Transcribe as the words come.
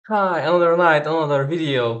Hi, another night, another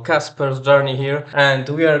video, Casper's journey here, and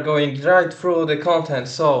we are going right through the content.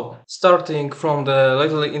 So, starting from the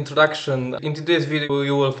little introduction, in today's video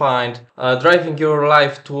you will find driving your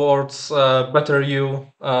life towards better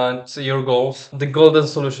you and your goals, the golden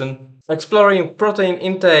solution. Exploring protein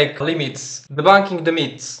intake limits, debunking the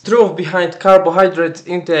myths, truth behind carbohydrate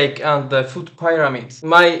intake and the food pyramid,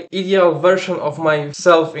 my ideal version of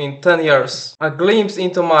myself in 10 years, a glimpse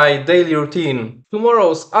into my daily routine,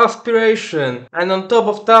 tomorrow's aspiration, and on top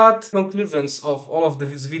of that, conclusions of all of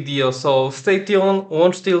this video. So stay tuned,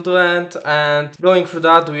 watch till the end, and going through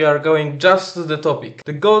that, we are going just to the topic.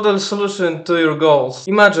 The golden solution to your goals.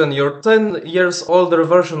 Imagine your 10 years older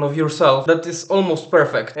version of yourself that is almost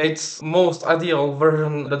perfect. It's most ideal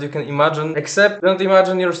version that you can imagine, except don't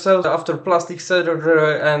imagine yourself after plastic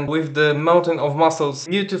surgery and with the mountain of muscles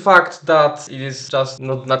due to fact that it is just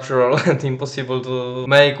not natural and impossible to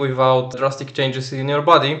make without drastic changes in your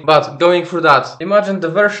body. But going through that, imagine the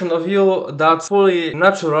version of you that's fully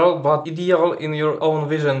natural but ideal in your own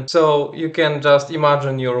vision. So you can just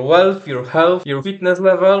imagine your wealth, your health, your fitness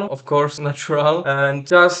level, of course natural, and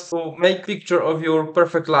just to make picture of your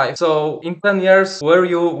perfect life. So in 10 years where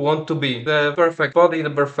you want to be, the perfect body, the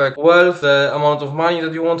perfect wealth, the amount of money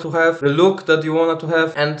that you want to have, the look that you want to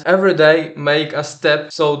have, and every day make a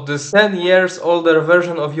step so this 10 years older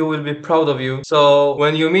version of you will be proud of you. So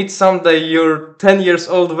when you meet someday your 10 years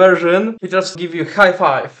old version, he just give you high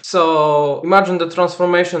five. So imagine the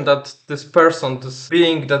transformation that this person, this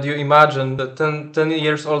being that you imagine, the 10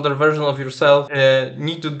 years older version of yourself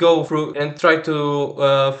need to go through, and try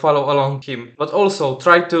to follow along him, but also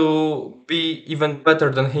try to be even better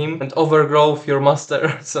than him and overgrow your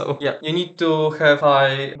master. So yeah, you need to have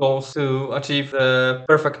high goals to achieve the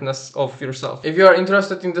perfectness of yourself. If you are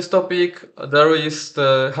interested in this topic, there is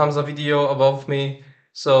the Hamza video above me,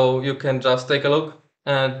 so you can just take a look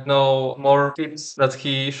and know more tips that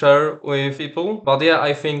he share with people. But yeah,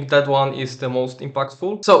 I think that one is the most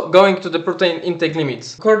impactful. So going to the protein intake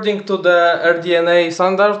limits. According to the RDNA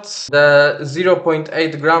standards, the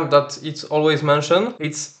 0.8 gram that it's always mentioned,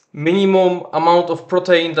 it's minimum amount of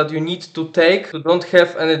protein that you need to take to don't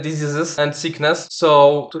have any diseases and sickness.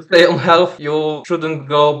 So to stay on health, you shouldn't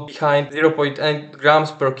go behind 0.8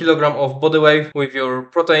 grams per kilogram of body weight with your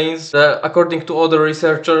proteins. According to other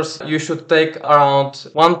researchers, you should take around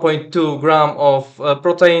 1.2 gram of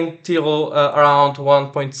protein till around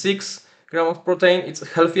 1.6 gram of protein. It's a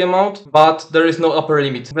healthy amount, but there is no upper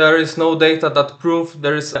limit. There is no data that prove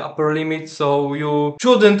there is an upper limit, so you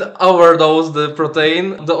shouldn't overdose the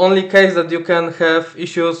protein. The only case that you can have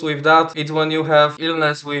issues with that is when you have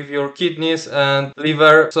illness with your kidneys and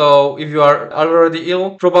liver. So if you are already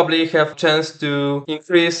ill, probably have chance to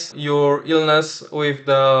increase your illness with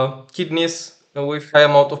the kidneys with high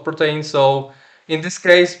amount of protein. So in this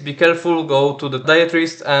case, be careful, go to the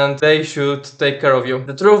dietist and they should take care of you.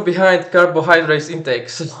 The truth behind carbohydrates intake.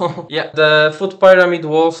 So yeah, the food pyramid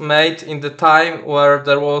was made in the time where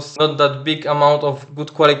there was not that big amount of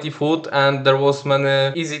good quality food and there was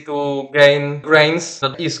many easy to gain grains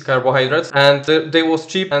that is carbohydrates, and they was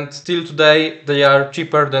cheap, and still today they are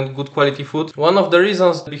cheaper than good quality food. One of the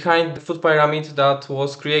reasons behind the food pyramid that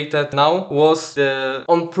was created now was the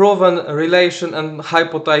unproven relation and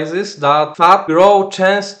hypothesis that fat grow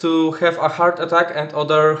chance to have a heart attack and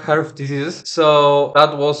other health diseases. So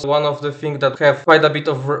that was one of the things that have quite a bit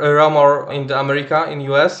of rumor in the America, in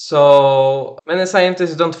US. So many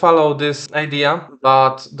scientists don't follow this idea,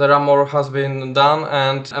 but the rumor has been done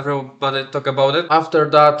and everybody talk about it. After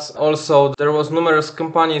that, also there was numerous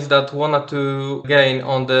companies that wanted to gain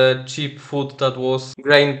on the cheap food that was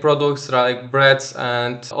grain products like breads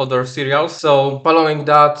and other cereals. So following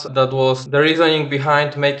that, that was the reasoning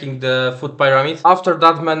behind making the food pyramid. After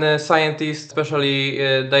that, many scientists, especially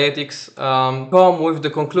dietetics, come with the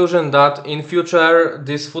conclusion that in future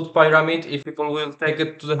this food pyramid, if people will take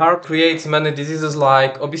it to the heart, creates many diseases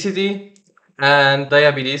like obesity and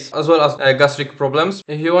diabetes, as well as gastric problems.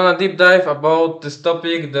 If you wanna deep dive about this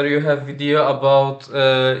topic, there you have video about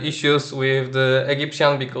issues with the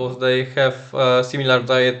Egyptian, because they have similar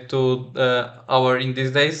diet to our in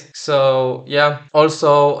these days. So yeah,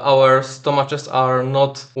 also our stomachs are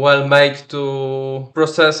not well made to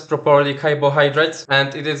process properly carbohydrates,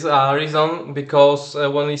 and it is a reason because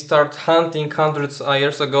when we start hunting hundreds of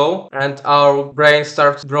years ago and our brain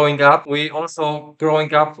starts growing up, we also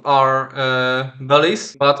growing up are the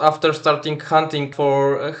bellies, but after starting hunting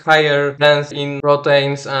for higher dense in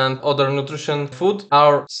proteins and other nutrition food,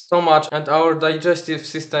 our stomach and our digestive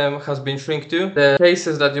system has been shrink too. The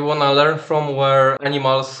cases that you wanna learn from where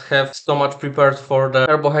animals have stomach prepared for the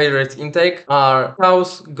carbohydrate intake are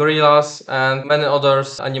cows, gorillas, and many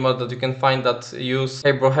others animals that you can find that use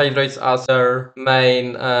carbohydrates as their main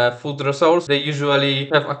food resource. They usually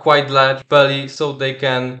have a quite large belly so they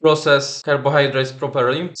can process carbohydrates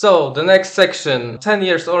properly. So the next section, 10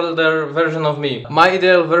 years older version of me. My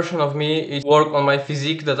ideal version of me is work on my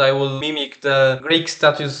physique, that I will mimic the Greek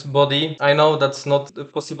status body. I know that's not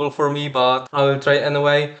possible for me, but I will try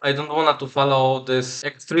anyway. I don't want to follow this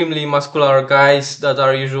extremely muscular guys that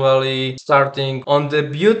are usually starting on the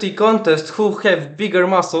beauty contest who have bigger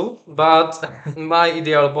muscle, but my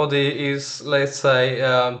ideal body is, let's say,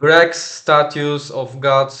 Greg's status of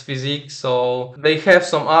God's physique. So they have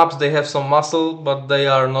some abs, they have some muscle, but they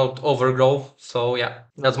are not overgrowth. So yeah,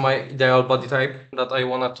 that's my ideal body type that I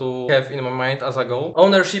wanted to have in my mind as a goal.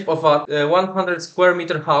 Ownership of a 100 square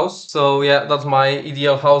meter house. So yeah, that's my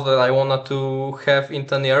ideal house that I wanted to have in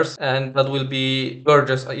 10 years, and that will be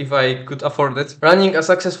gorgeous if I could afford it. Running a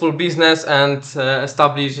successful business and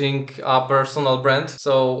establishing a personal brand.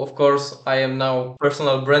 So of course I am now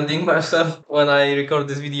personal branding myself when I record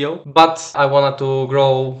this video, but I wanted to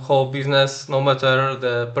grow whole business, no matter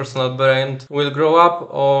the personal brand will grow up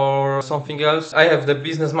or something else. I have the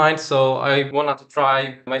business mind, so I wanted to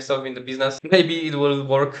try myself in the business. Maybe it will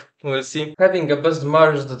work. We'll see. Having a best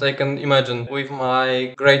marriage that I can imagine with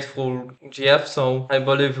my grateful GF, so I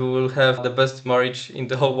believe we will have the best marriage in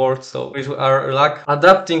the whole world, so we are luck.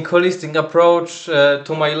 Adapting holistic approach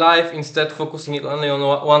to my life, instead focusing it only on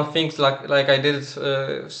one thing, like I did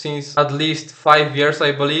since at least 5 years,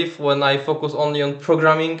 I believe, when I focus only on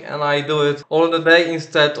programming and I do it all the day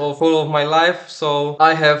instead of full of my life. So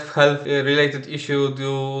I have health related issue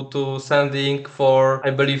due to sending for,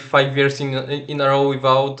 I believe, 5 years in a row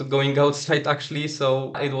without going outside actually,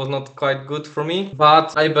 so it was not quite good for me.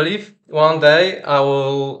 But I believe one day I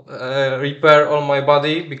will repair all my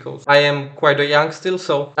body, because I am quite young still,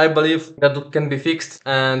 so I believe that it can be fixed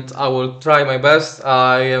and I will try my best.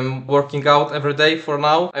 I am working out every day for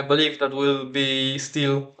now. I believe that will be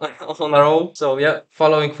still on a roll. So yeah,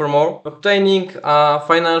 following for more. Obtaining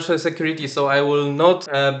financial security, so I will not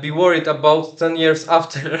be worried about 10 years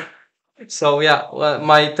after. So yeah, well,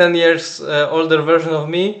 my 10 years older version of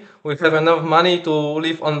me will have enough money to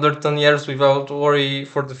live under 10 years without worry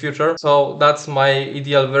for the future. So that's my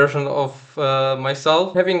ideal version of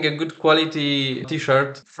myself. Having a good quality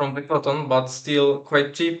t-shirt from the cotton, but still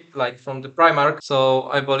quite cheap, like from the Primark. So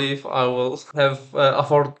I believe I will have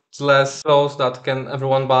afford less clothes that can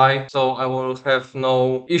everyone buy, so I will have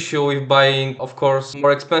no issue with buying, of course,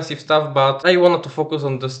 more expensive stuff, but I wanted to focus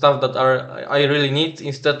on the stuff that I really need,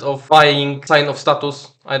 instead of buying sign of status.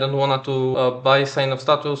 I don't want to buy sign of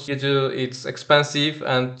status due to it's expensive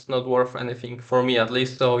and not worth anything for me, at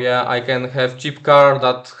least. So yeah, I can have cheap car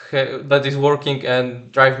that is working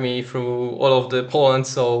and drive me through all of the Poland.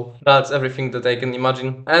 So that's everything that I can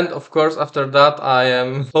imagine. And of course, after that, I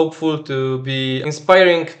am hopeful to be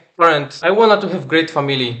inspiring parent. I wanted to have great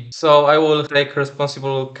family, so I will take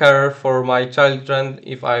responsible care for my children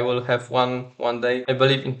if I will have one day. I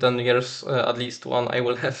believe in 10 years at least one I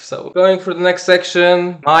will have. So going through the next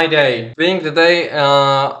section, my day. Being the day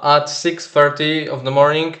at 6:30 of the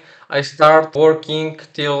morning, I start working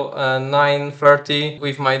till 9:30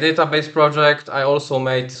 with my database project. I also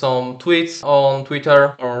made some tweets on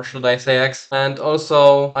Twitter, or should I say X, and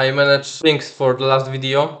also I managed links for the last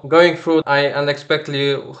video. Going through, I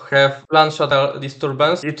unexpectedly have plant shuttle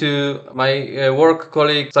disturbance due to my work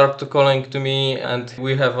colleague started calling to me and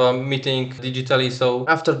we have a meeting digitally. So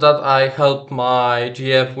after that I help my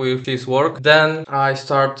GF with his work. Then I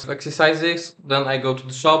start exercises. Then I go to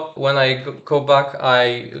the shop. When I go back,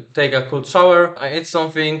 I take a cold shower, I eat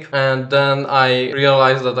something, and then I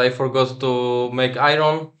realized that I forgot to make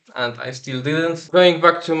iron, and I still didn't. Going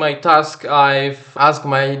back to my task, I've asked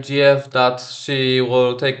my GF that she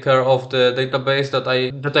will take care of the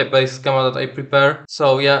database schema that I prepare.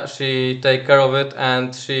 So yeah, she take care of it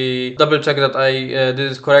and she double check that I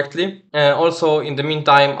did it correctly. Also, in the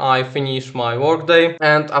meantime, I finish my workday,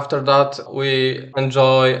 and after that we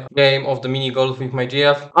enjoy game of the mini golf with my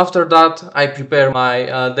GF. After that, I prepare my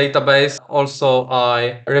database. Also, I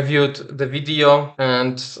reviewed the video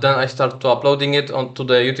and then I start to uploading it onto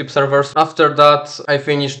the YouTube YouTube servers. After that, I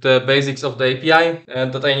finished the basics of the API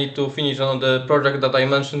that I need to finish on the project that I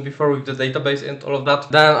mentioned before with the database and all of that.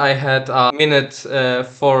 Then I had a minute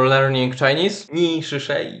for learning Chinese. 你是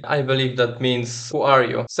谁? I believe that means who are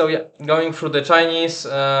you? So yeah, going through the Chinese,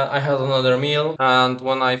 I had another meal, and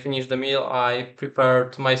when I finished the meal, I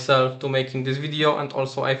prepared myself to making this video, and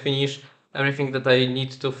also I finished everything that I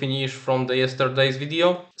need to finish from the yesterday's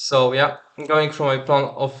video. So yeah, going through my plan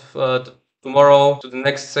of tomorrow to the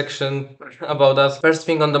next section about that. First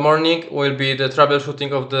thing on the morning will be the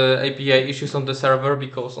troubleshooting of the API issues on the server,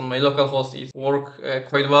 because on my local host it works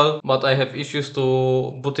quite well, but I have issues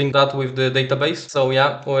to booting that with the database. So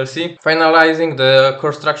yeah, we'll see. Finalizing the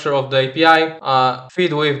core structure of the API,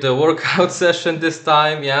 feed with the workout session this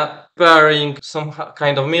time, yeah. Preparing some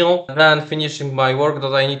kind of meal, then finishing my work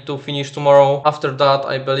that I need to finish tomorrow. After that,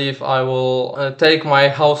 I believe I will take my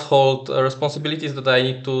household responsibilities that I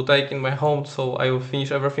need to take in my home, so I will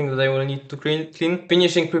finish everything that I will need to clean.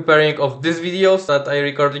 Finishing preparing of these videos that I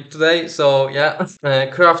recorded today, so yeah.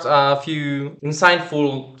 Craft a few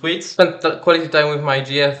insightful tweets, spend quality time with my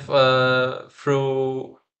GF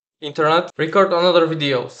through internet, record another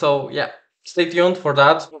video, so yeah. Stay tuned for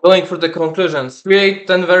that. Going through the conclusions. Create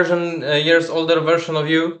 10 years older version of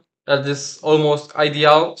you. That is almost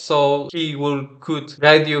ideal. So he could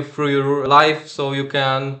guide you through your life so you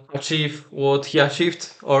can achieve what he achieved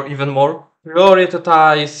or even more.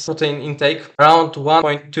 Prioritize protein intake. Around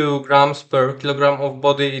 1.2 grams per kilogram of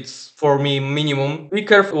body, it's for me minimum. Be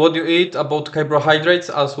careful what you eat about carbohydrates,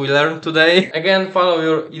 as we learned today. Again, follow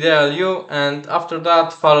your ideal you, and after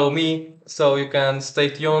that follow me, so you can stay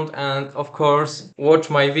tuned, and of course watch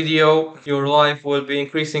my video. Your life will be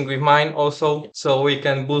increasing with mine also, so we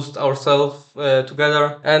can boost ourselves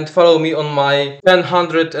together. And follow me on my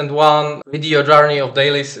 101 video journey of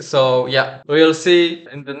dailies. So yeah, we'll see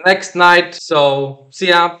in the next night. So see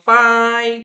ya, bye.